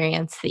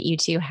experience that you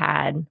two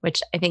had,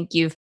 which I think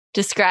you've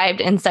described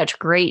in such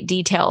great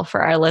detail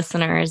for our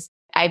listeners?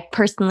 I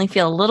personally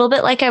feel a little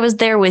bit like I was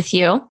there with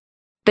you,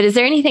 but is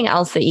there anything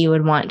else that you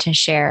would want to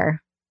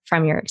share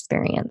from your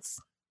experience?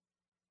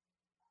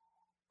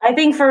 I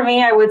think for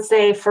me, I would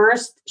say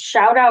first,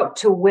 shout out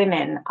to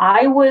women.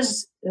 I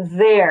was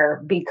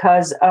there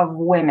because of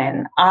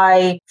women.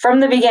 From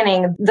the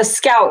beginning, the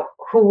scout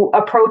who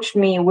approached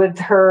me with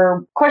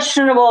her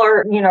questionable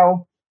or,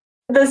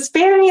 the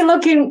spammy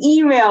looking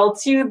email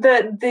to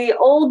the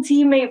old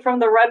teammate from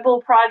the Red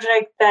Bull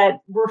project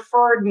that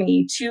referred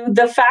me, to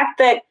the fact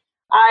that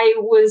I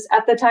was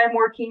at the time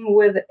working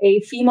with a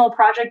female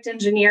project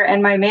engineer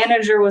and my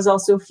manager was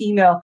also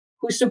female,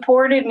 who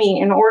supported me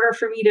in order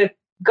for me to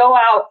go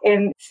out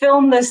and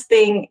film this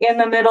thing in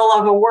the middle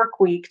of a work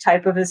week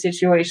type of a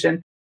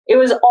situation. It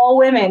was all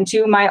women,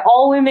 to my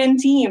all women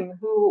team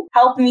who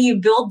helped me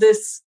build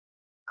this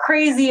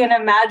crazy and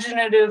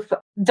imaginative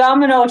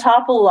domino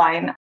topple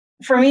line.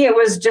 For me, it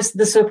was just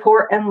the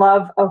support and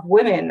love of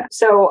women.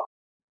 So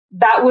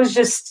that was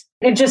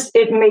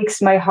it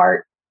makes my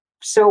heart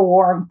so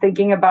warm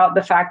thinking about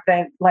the fact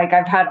that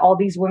I've had all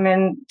these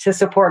women to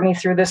support me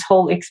through this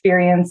whole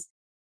experience.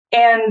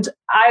 And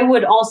I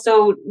would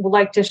also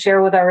like to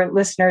share with our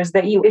listeners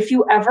that if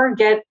you ever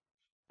get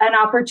an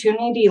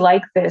opportunity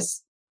like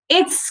this,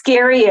 it's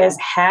scary as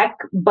heck,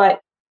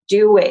 but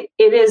do it.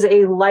 It is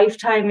a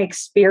lifetime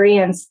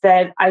experience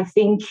that I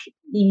think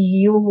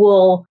you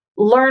will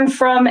learn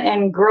from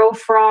and grow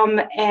from,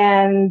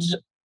 and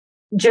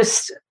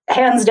just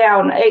hands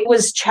down, it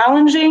was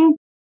challenging.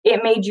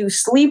 It made you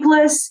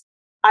sleepless.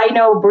 I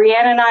know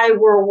Brianne and I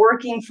were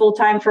working full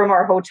time from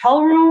our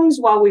hotel rooms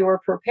while we were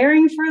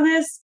preparing for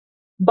this,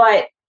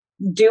 but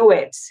do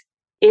it.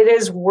 It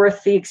is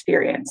worth the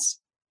experience.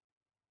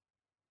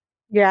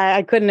 Yeah,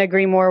 I couldn't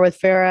agree more with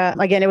Farah.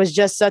 Again, it was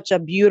just such a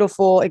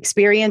beautiful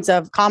experience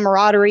of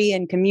camaraderie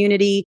and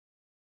community.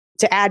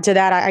 To add to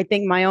that, I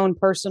think my own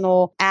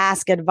personal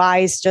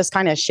advice, just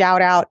kind of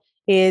shout out,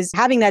 is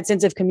having that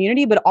sense of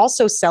community, but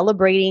also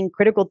celebrating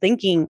critical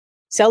thinking,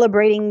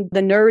 celebrating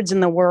the nerds in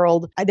the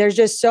world. There's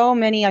just so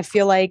many, I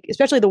feel like,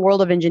 especially the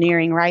world of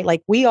engineering, right?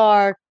 Like we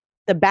are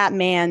the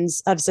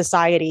Batmans of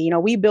society.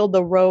 We build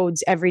the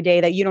roads every day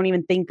that you don't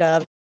even think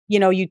of.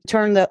 You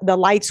turn the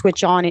light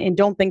switch on and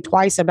don't think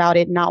twice about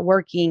it not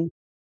working,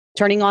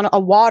 turning on a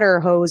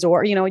water hose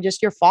or,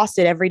 just your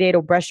faucet every day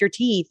to brush your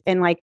teeth.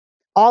 And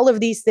all of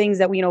these things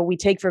that we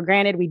take for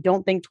granted, we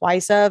don't think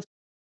twice of,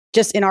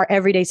 just in our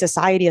everyday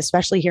society,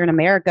 especially here in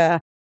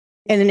America.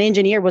 And an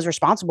engineer was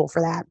responsible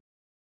for that.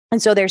 And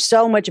so there's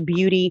so much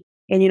beauty.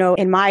 And,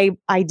 in my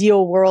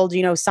ideal world,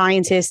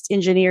 scientists,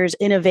 engineers,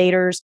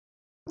 innovators,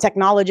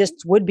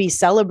 technologists would be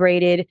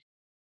celebrated,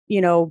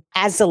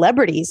 as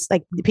celebrities.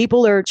 Like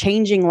people are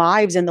changing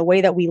lives in the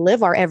way that we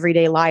live our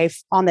everyday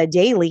life on the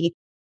daily.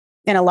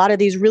 And a lot of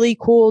these really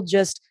cool,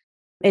 just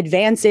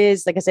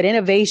advances, like I said,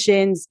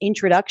 innovations,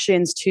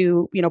 introductions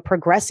to,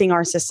 progressing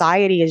our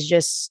society is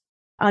just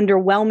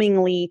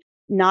underwhelmingly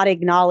not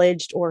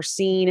acknowledged or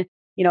seen.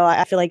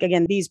 I feel like,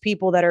 again, these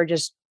people that are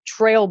just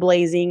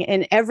trailblazing,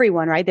 and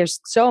everyone, right? There's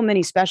so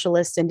many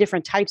specialists and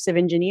different types of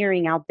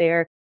engineering out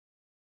there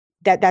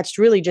that's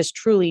really just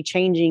truly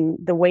changing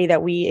the way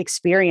that we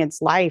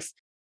experience life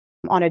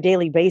on a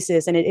daily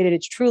basis. And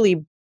it's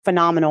truly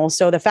phenomenal.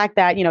 So the fact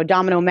that,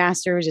 Domino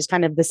Masters is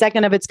kind of the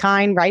second of its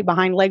kind, right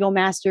behind Lego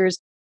Masters,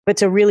 but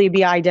to really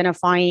be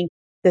identifying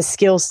the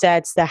skill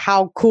sets, the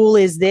how cool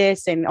is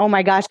this? And oh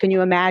my gosh, can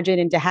you imagine?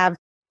 And to have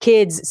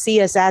kids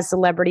see us as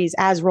celebrities,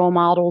 as role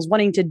models,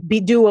 wanting to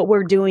do what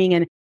we're doing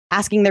and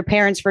asking their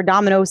parents for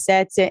domino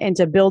sets and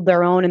to build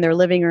their own in their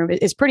living room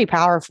is pretty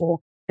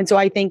powerful. And so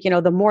I think,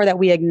 the more that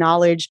we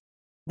acknowledge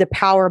the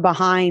power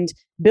behind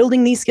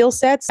building these skill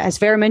sets, as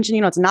Farah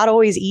mentioned, it's not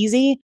always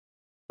easy,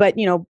 but,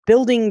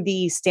 building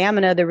the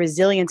stamina, the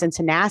resilience and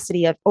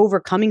tenacity of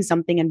overcoming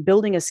something and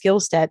building a skill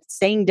set,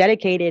 staying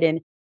dedicated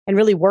and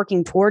really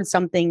working towards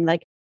something,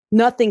 like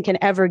nothing can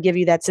ever give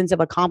you that sense of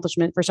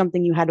accomplishment for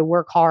something you had to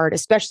work hard,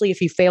 especially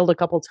if you failed a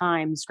couple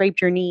times,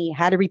 scraped your knee,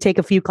 had to retake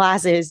a few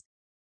classes.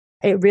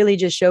 It really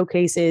just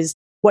showcases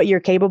what you're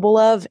capable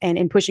of,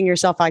 and pushing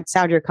yourself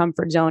outside your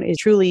comfort zone is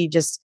truly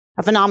just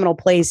a phenomenal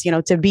place,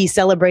 to be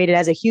celebrated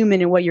as a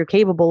human and what you're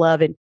capable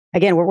of. And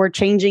again, we're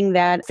changing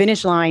that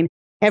finish line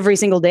every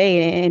single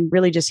day and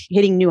really just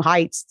hitting new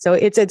heights. So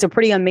it's a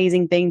pretty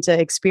amazing thing to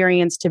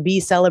experience, to be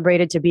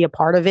celebrated, to be a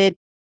part of it,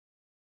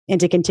 and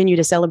to continue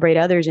to celebrate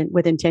others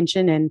with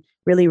intention and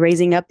really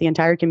raising up the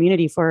entire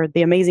community for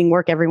the amazing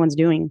work everyone's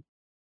doing.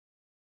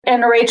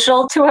 And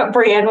Rachel, to what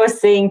Brianne was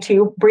saying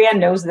too, Brianne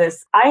knows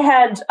this. I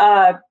had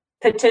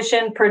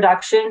petition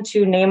production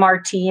to name our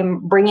team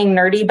Bringing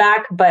Nerdy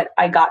Back, but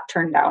I got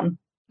turned down.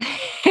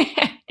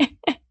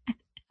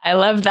 I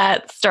love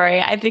that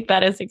story. I think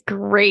that is a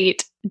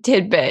great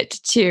tidbit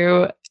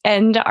to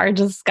end our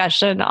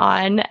discussion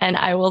on. And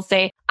I will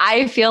say,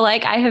 I feel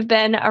like I have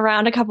been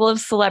around a couple of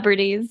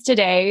celebrities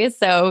today.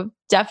 So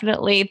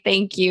definitely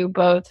thank you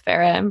both,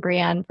 Farah and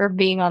Brianne, for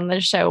being on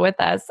the show with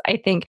us. I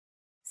think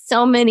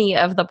so many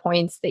of the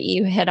points that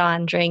you hit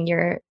on during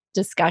your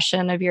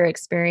discussion of your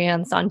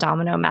experience on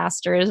Domino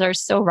Masters are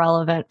so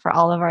relevant for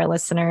all of our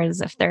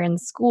listeners if they're in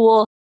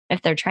school,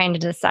 if they're trying to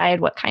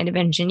decide what kind of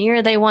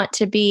engineer they want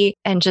to be,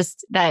 and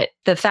just that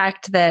the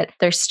fact that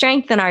there's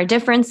strength in our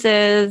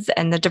differences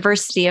and the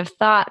diversity of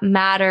thought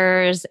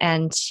matters.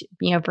 And,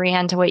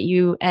 Brianne, to what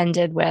you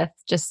ended with,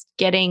 just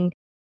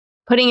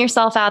putting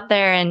yourself out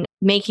there and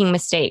making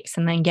mistakes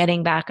and then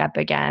getting back up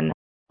again.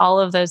 All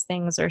of those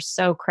things are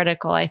so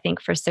critical, I think,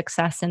 for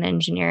success in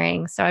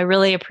engineering. So I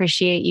really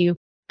appreciate you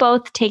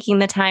both taking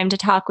the time to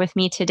talk with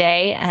me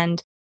today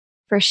and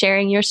for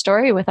sharing your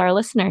story with our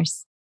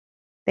listeners.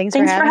 Thanks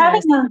for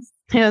having us.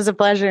 It was a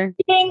pleasure.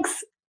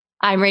 Thanks.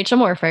 I'm Rachel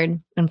Morford,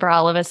 and for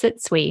all of us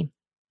at SWE,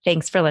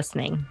 thanks for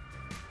listening.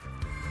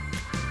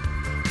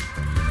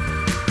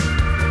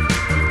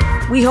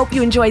 We hope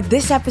you enjoyed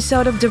this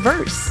episode of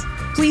Diverse.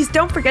 Please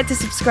don't forget to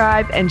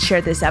subscribe and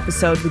share this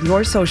episode with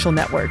your social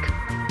network.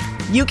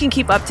 You can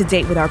keep up to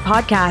date with our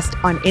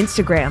podcast on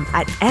Instagram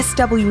at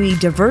SWE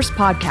Diverse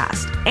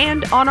Podcast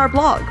and on our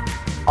blog,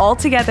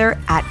 altogether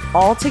at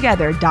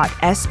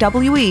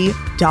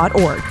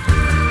altogether.swe.org.